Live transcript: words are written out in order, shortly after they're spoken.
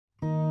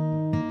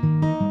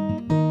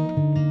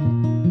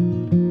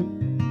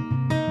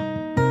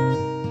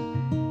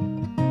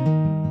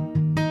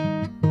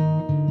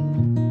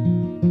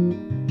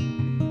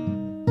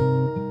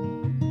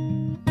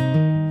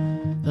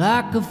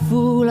Like a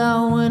fool,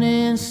 I went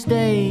and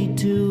stayed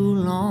too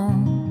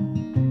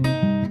long.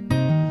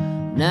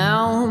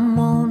 Now I'm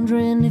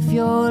wondering if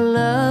your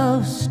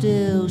love's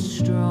still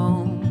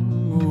strong.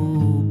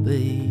 Oh,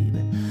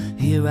 baby,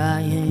 here I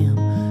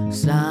am,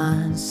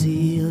 signed,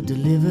 sealed,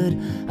 delivered,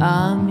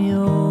 I'm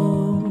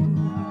yours.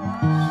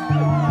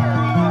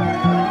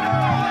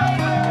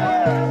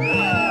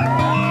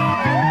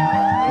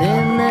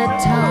 Then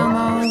that time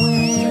I went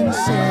and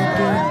said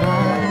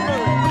goodbye.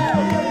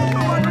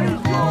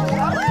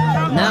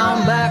 Now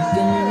I'm back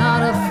and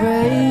not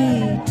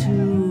afraid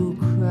to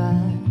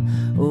cry.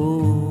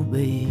 Oh,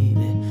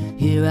 baby,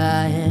 here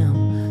I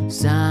am,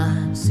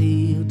 signed,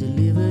 sealed,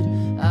 delivered,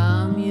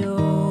 I'm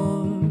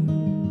yours.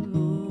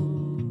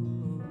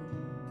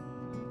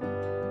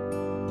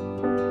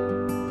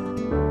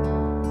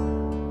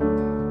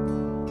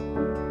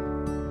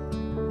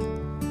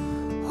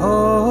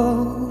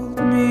 Hold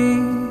me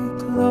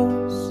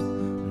close,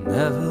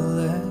 never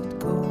let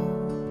go.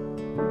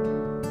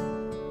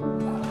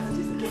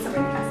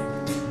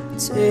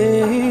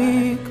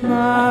 Take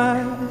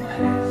my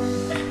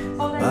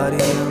body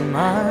and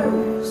my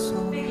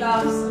soul. Big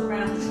laughs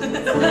around.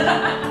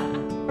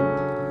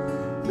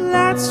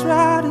 Let's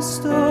write a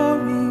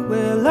story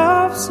where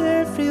love's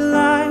every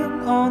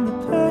line on the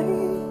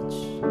page.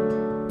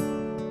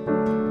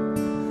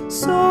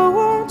 So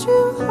won't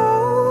you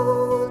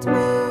hold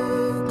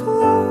me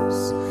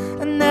close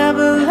and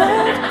never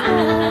let go?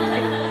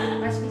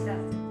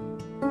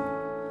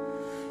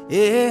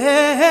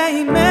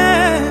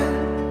 Amen.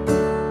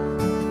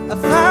 I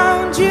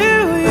found you,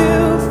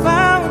 you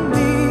found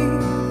me.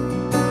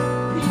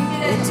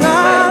 Oh,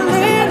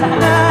 darling,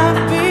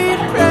 I've been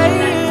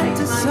praying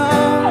to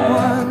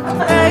someone,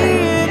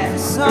 praying for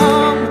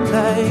someone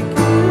like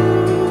you.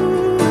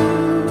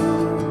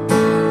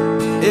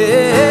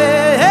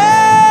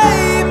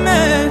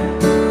 Amen.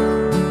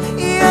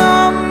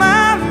 You're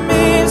my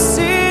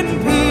missing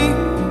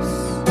piece.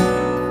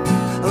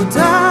 Oh,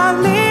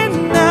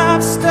 darling,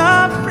 I've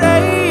stopped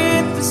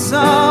praying for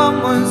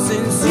someone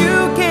since you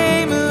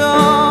came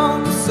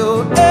along.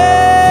 So amen.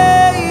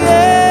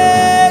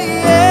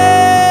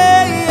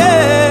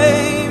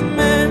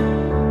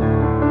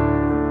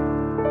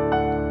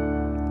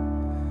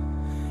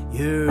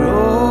 You're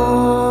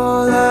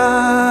all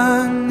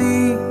I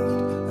need,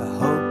 I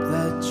hope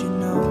that you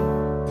know.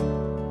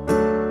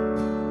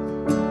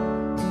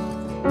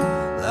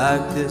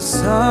 Like the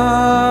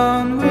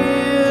sun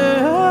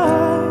will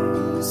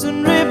rise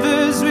and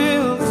rivers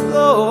will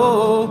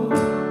flow.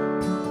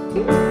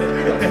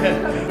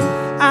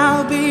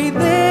 I'll be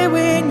there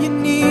when you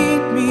need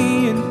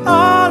me, and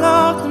all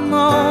of the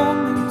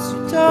moments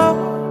you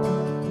don't.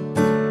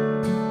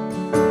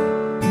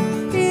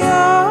 You're all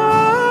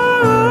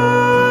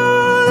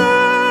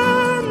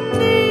I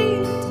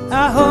need,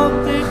 I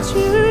hope that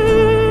you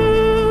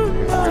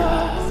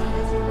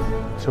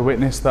know. To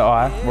witness that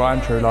I, Ryan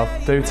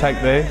Truelove, do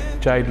take thee,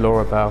 Jade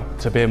Laura Bell,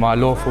 to be my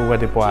lawful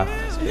wedded wife.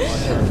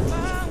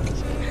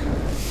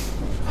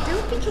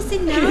 Don't be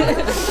kissing now.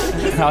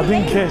 I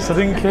didn't kiss.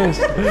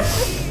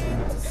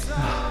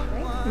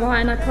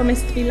 Ryan, I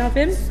promise to be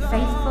loving,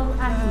 Faithful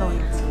and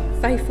loyal.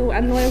 faithful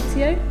and loyal to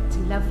you, To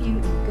love you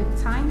in good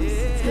times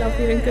to love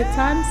you in good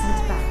times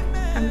and bad.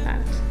 and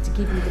bad, To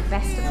give you the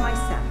best of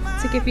myself.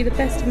 to give you the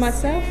best of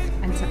myself,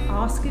 And to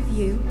ask of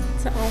you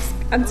to ask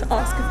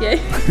of you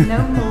no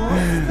more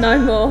no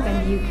more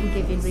than you can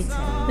give in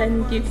return.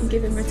 than you can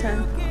give in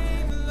return.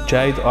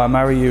 Jade, I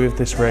marry you with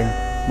this ring,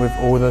 with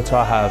all that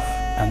I have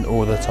and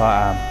all that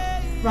I am.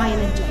 Ryan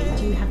and Jade,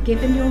 you have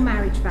given your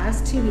marriage vows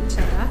to each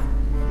other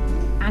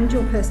and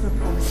your personal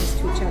promises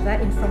to each other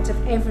in front of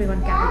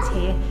everyone gathered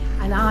here,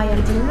 and I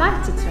am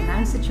delighted to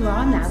announce that you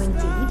are now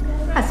indeed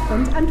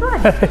husband and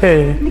wife.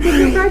 Can you give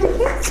me a bride a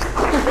kiss?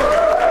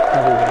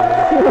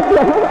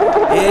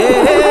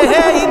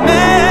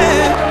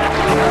 Amen.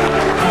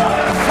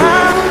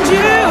 Found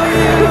you,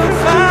 you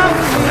found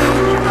me.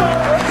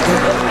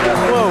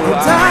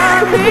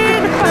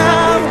 Darling,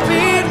 I've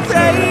been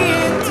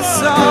praying to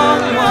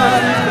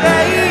someone,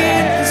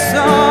 praying for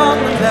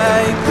someone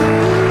like you.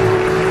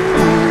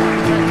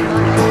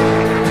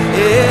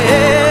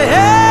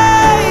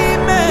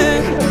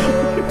 Amen.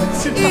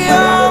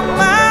 You're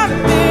my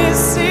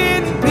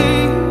missing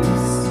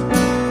piece.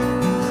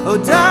 Oh,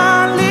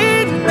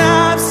 darling,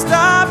 I've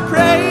stopped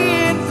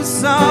praying for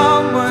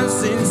someone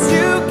since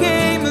you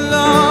came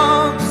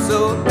along.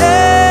 So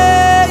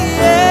amen.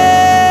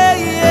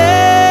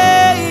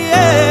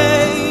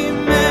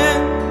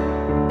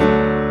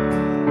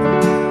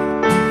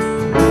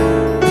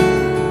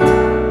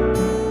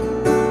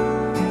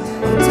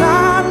 Oh,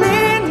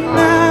 darling,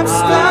 I've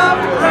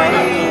stopped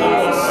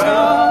praying for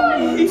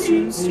someone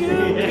since you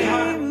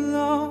came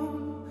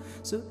along.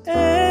 So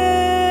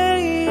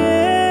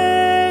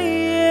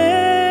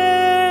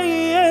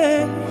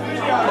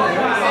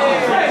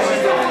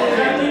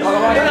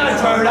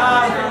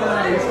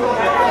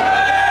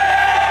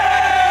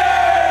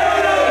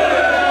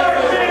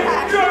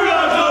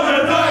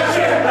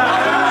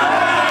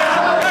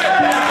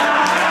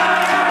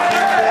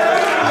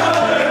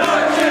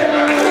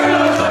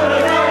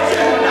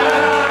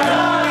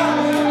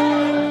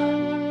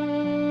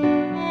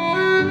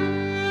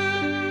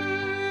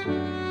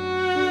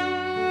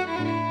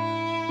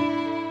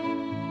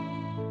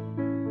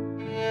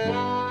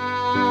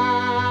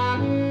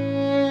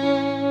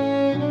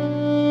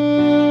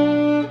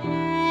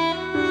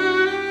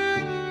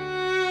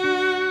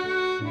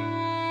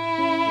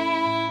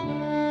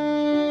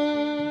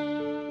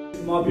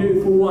my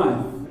beautiful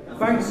wife.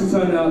 Thanks for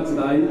turning out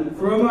today.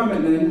 For a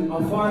moment then,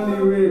 I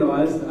finally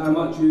realised how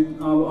much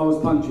I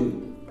was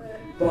punching.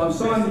 But I've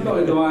signed the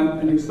dotted line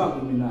and you're stuck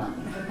with me now.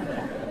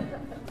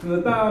 From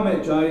the day I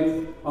met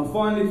Jade, I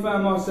finally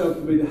found myself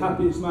to be the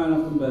happiest man I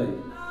can be.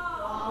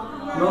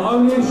 Not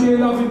only is she a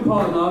loving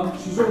partner,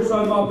 she's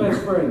also my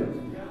best friend.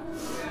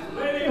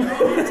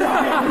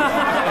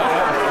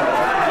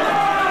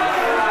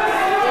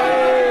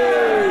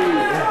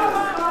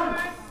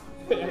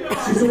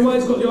 She's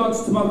always got the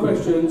answers to my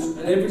questions,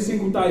 and every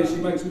single day she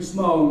makes me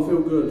smile and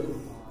feel good.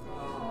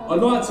 I'd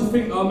like to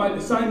think that I make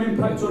the same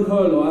impact on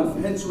her life,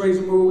 hence the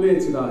reason we're all here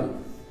today.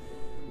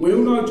 We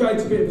all know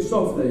Jade's a bit of a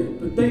softie,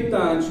 but deep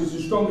down she's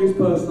the strongest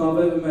person I've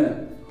ever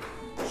met.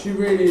 She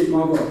really is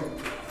my rock.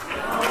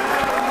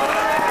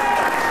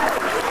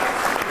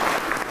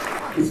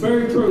 It's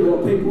very true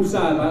what people say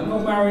about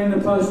not marrying the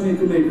person you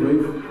can live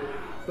with,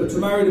 but to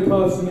marry the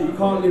person that you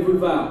can't live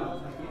without.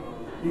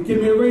 You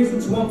give me a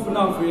reason to want for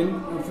nothing,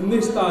 and from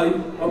this day,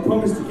 I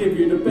promise to give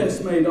you the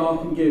best me that I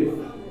can give.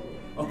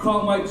 I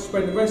can't wait to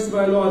spend the rest of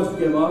our lives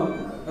together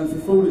and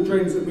fulfil the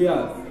dreams that we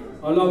have.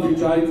 I love you,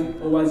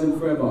 Jade, always and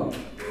forever.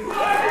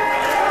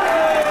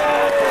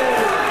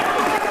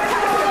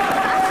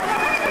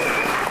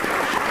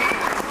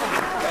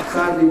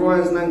 Sadly,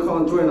 Ryan's nan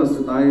can't join us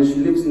today as she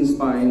lives in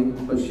Spain,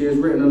 but she has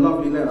written a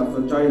lovely letter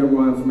for Jade and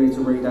Ryan for me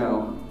to read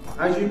out.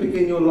 As you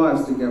begin your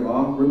lives together,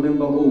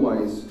 remember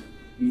always,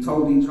 you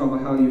told each other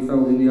how you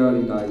felt in the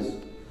early days.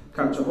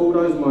 Capture all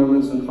those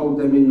moments and hold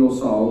them in your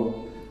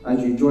soul as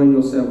you join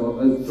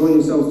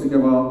yourselves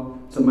together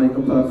to make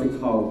a perfect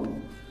whole.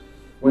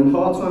 When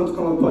hard times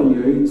come upon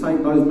you,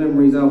 take those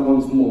memories out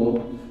once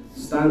more.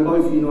 Stand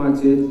both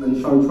united and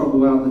show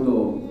trouble out the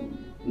door.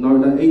 Know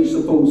that each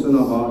supports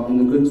another in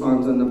the good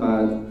times and the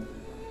bad.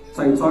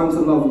 Take time to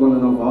love one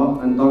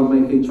another and don't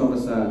make each other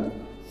sad.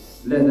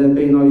 Let there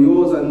be no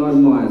yours and no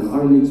mine,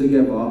 only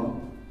together.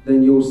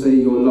 Then you'll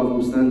see your love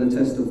will stand the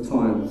test of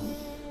time.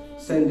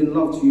 Sending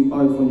love to you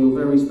both on your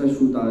very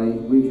special day,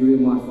 with you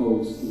in my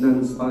thoughts,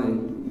 Nan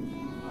Spain.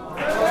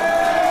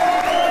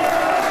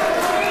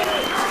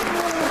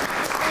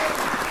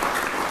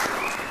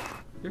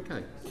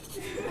 Okay.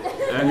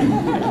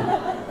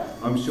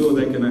 I'm sure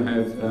they're going to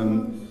have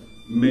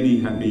many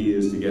happy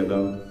years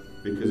together,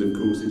 because of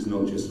course it's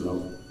not just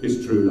love,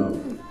 it's true love.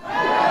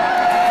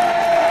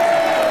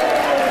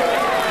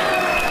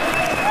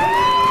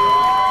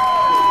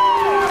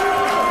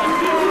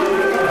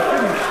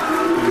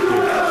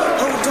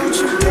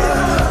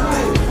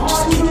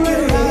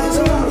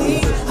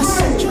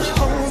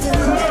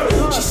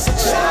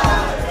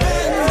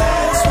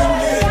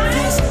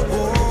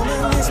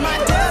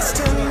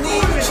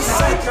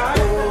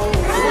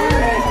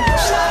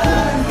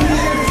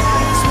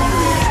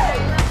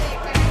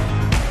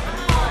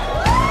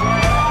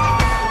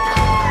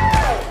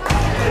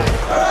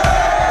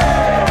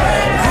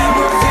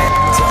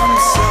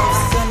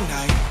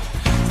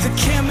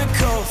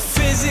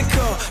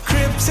 Physical